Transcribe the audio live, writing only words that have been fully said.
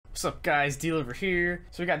What's up guys, Deal over here.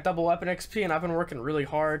 So we got double weapon XP and I've been working really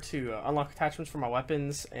hard to unlock attachments for my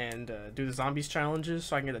weapons and do the zombies challenges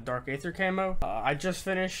so I can get the Dark Aether camo. I just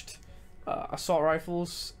finished assault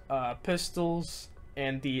rifles, pistols,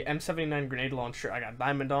 and the M79 grenade launcher. I got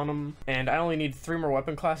diamond on them and I only need 3 more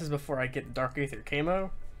weapon classes before I get the Dark Aether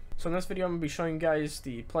camo. So in this video I'm going to be showing you guys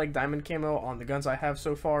the Plague Diamond camo on the guns I have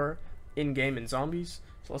so far in-game in zombies.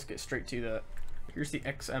 So let's get straight to that. Here's the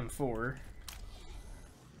XM4.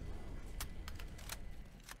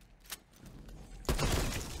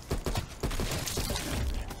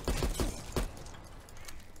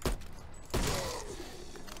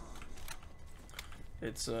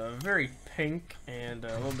 It's very pink and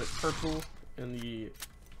a little bit purple in the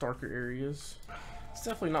darker areas. It's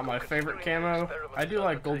definitely not my favorite camo. I do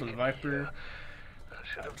like Golden Viper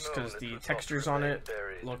just because the textures on it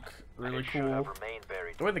look really cool.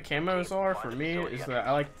 The way the camos are for me is that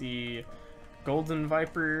I like the Golden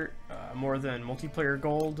Viper more than multiplayer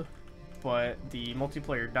gold, but the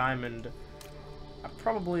multiplayer diamond I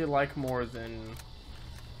probably like more than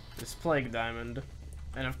this Plague Diamond.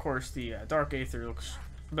 And of course the Dark Aether looks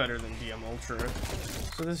better than DM Ultra.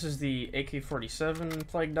 So this is the AK-47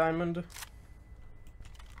 Plague Diamond.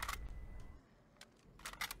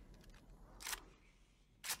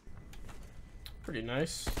 Pretty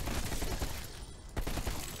nice.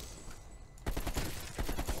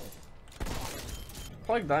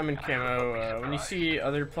 Plague Diamond camo, when you see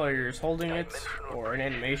other players holding it, or an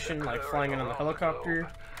animation like flying in on the helicopter,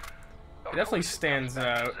 it definitely stands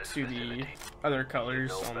out to the other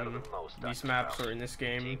colors on these maps or in this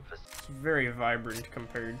game. It's very vibrant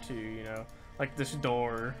compared to, you know, like this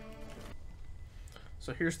door.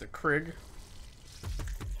 So here's the Krig.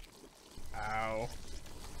 Ow.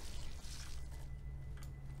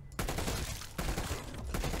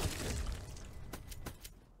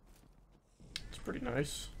 It's pretty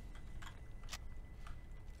nice.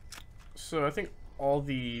 So I think all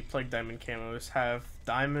the Plague Diamond camos have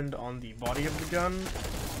diamond on the body of the gun,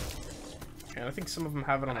 and I think some of them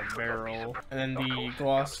have it on the barrel, and then the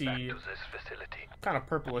glossy, kind of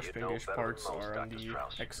purplish pinkish parts are on the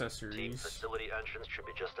accessories,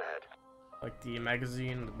 like the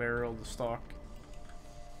magazine, the barrel, the stock.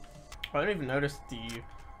 I didn't even notice the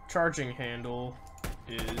charging handle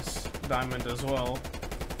is diamond as well.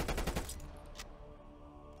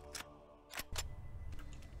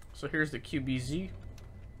 So here's the QBZ.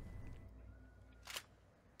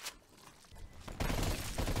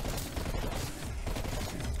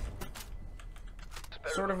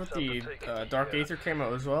 Sort of with the Dark Aether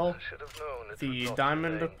camo as well. The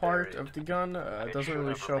diamond part of the gun doesn't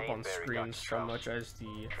really show up on screen so much as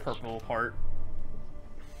the purple part.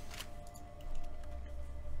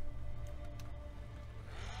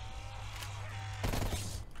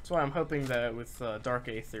 So I'm hoping that with Dark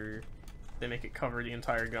Aether they make it cover the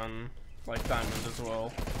entire gun like diamond as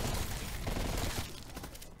well.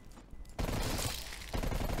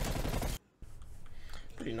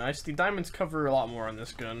 Pretty nice. The diamonds cover a lot more on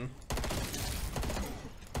this gun.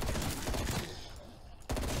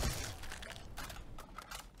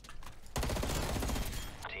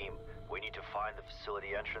 Team, we need to find the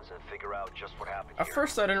facility entrance and figure out just what happened At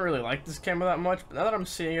first I didn't really like this camo that much, but now that I'm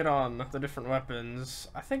seeing it on the different weapons,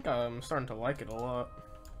 I think I'm starting to like it a lot.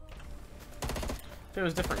 If it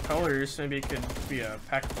was different colors, maybe it could be a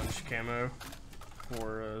pack-punch camo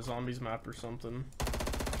for a zombies map or something.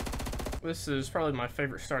 This is probably my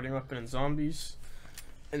favorite starting weapon in zombies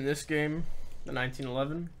in this game, the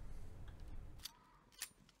 1911.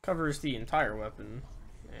 Covers the entire weapon,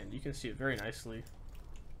 and you can see it very nicely.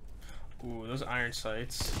 Ooh, those iron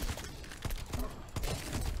sights.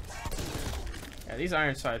 Yeah, these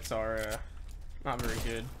iron sights are not very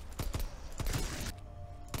good.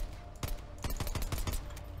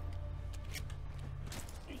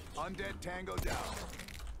 Undead Tango down.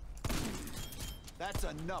 That's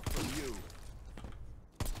enough for you.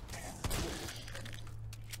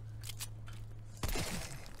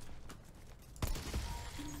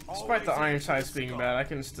 Despite the iron sights being bad, I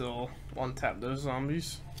can still one-tap those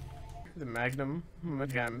zombies. The Magnum.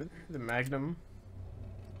 The Magnum.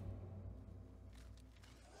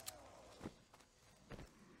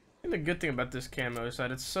 I think the good thing about this camo is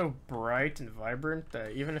that it's so bright and vibrant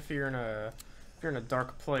that even if you're in a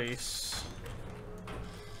dark place,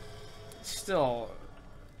 it still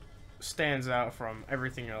stands out from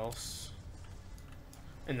everything else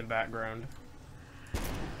in the background.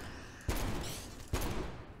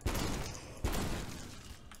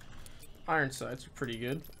 Iron sights are pretty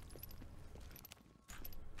good.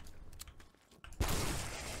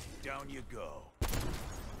 Down you go.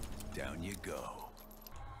 Down you go.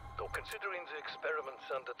 Though considering the experiments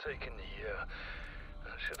undertaken here. I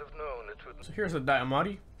should have known it would. So here's a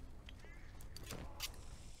Diamati.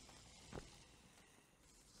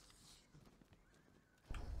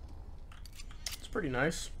 It's pretty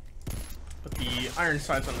nice. But the iron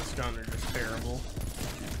sights on this gun are just terrible.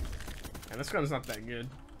 And this gun's not that good.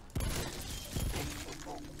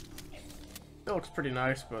 It looks pretty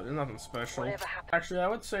nice, but there's nothing special. Actually, I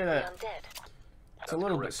would say that it's a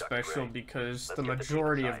little bit special because the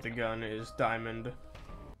majority of the gun is diamond.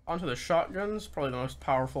 Onto the shotguns, probably the most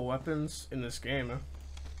powerful weapons in this game.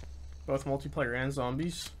 Both multiplayer and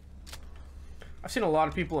zombies. I've seen a lot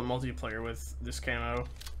of people in multiplayer with this camo.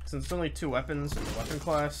 Since it's only 2 weapons in the weapon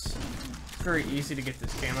class, it's very easy to get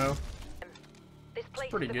this camo. This place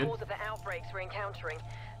pretty is good. the cause of the outbreaks we're encountering.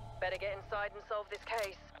 Better get inside and solve this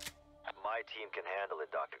case. My team can handle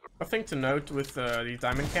it, Dr. A thing to note with these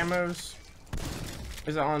diamond camos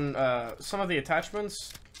is on some of the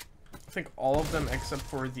attachments, I think all of them except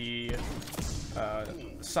for the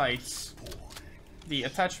sights, the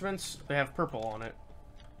attachments, they have purple on it.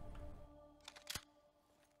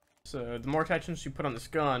 So the more attachments you put on this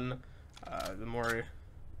gun, the more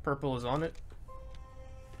purple is on it.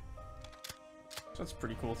 So that's a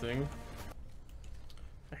pretty cool thing.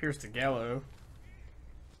 Here's the gallows.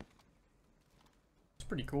 It's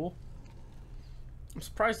pretty cool. I'm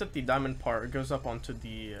surprised that the diamond part goes up onto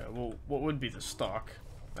the, well, what would be the stock.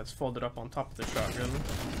 That's folded up on top of the shotgun.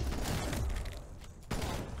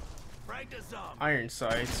 Iron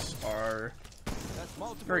sights are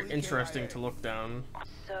very interesting to look down.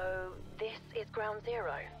 So this is ground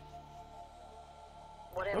zero.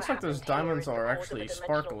 Whatever Looks like those happened here diamonds is the are cause of actually the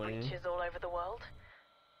dimensional sparkling. breaches all over the world.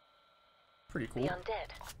 Pretty The cool.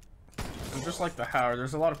 undead. And just like the Howard,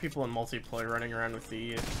 there's a lot of people in multiplayer running around with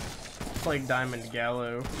the Plague Diamond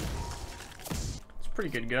Gallo. It's a pretty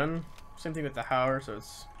good gun. Same thing with the Howard, so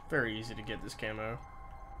it's very easy to get this camo.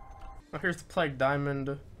 Now here's the Plague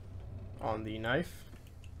Diamond on the knife.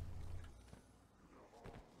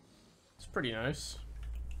 It's pretty nice.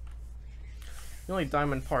 The only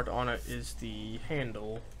diamond part on it is the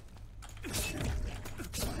handle.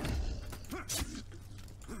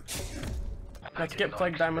 Now to get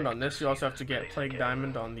Plague Diamond on this, you also have to get Plague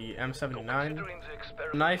Diamond on the M79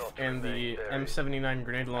 knife, and the M79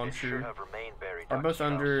 grenade launcher are both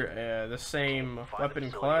under the same weapon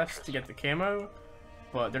class to get the camo,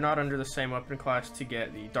 but they're not under the same weapon class to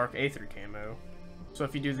get the Dark Aether camo. So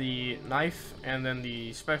if you do the knife and then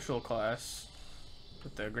the special class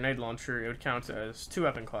with the grenade launcher, it would count as 2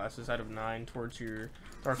 weapon classes out of 9 towards your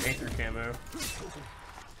Dark Aether camo.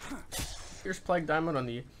 Here's Plague Diamond on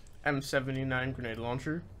the M79 grenade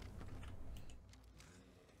launcher.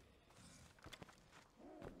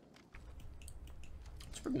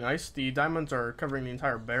 It's pretty nice. The diamonds are covering the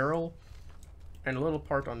entire barrel and a little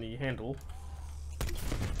part on the handle.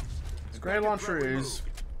 This grenade launcher is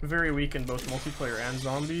very weak in both multiplayer and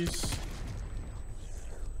zombies.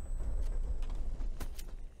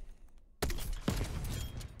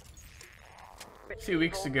 A few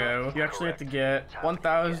weeks ago, you actually had to get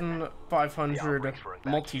 1,500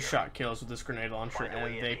 multi-shot kills with this grenade launcher,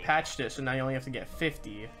 and they patched it, so now you only have to get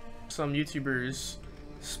 50. Some YouTubers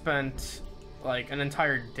spent like an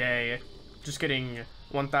entire day just getting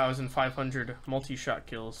 1,500 multi-shot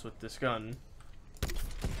kills with this gun,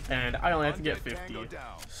 and I only have to get 50.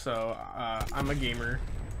 So I'm a gamer.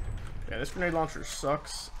 Yeah, this grenade launcher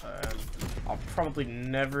sucks. I'll probably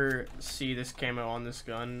never see this camo on this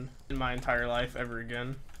gun in my entire life ever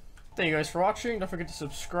again. Thank you guys for watching. Don't forget to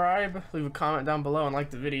subscribe, leave a comment down below, and like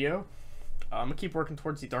the video. I'm gonna keep working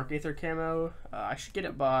towards the Dark Aether camo. I should get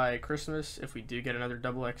it by Christmas if we do get another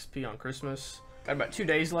double XP on Christmas. Got about 2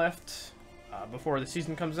 days left before the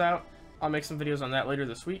season comes out. I'll make some videos on that later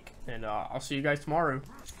this week, and I'll see you guys tomorrow.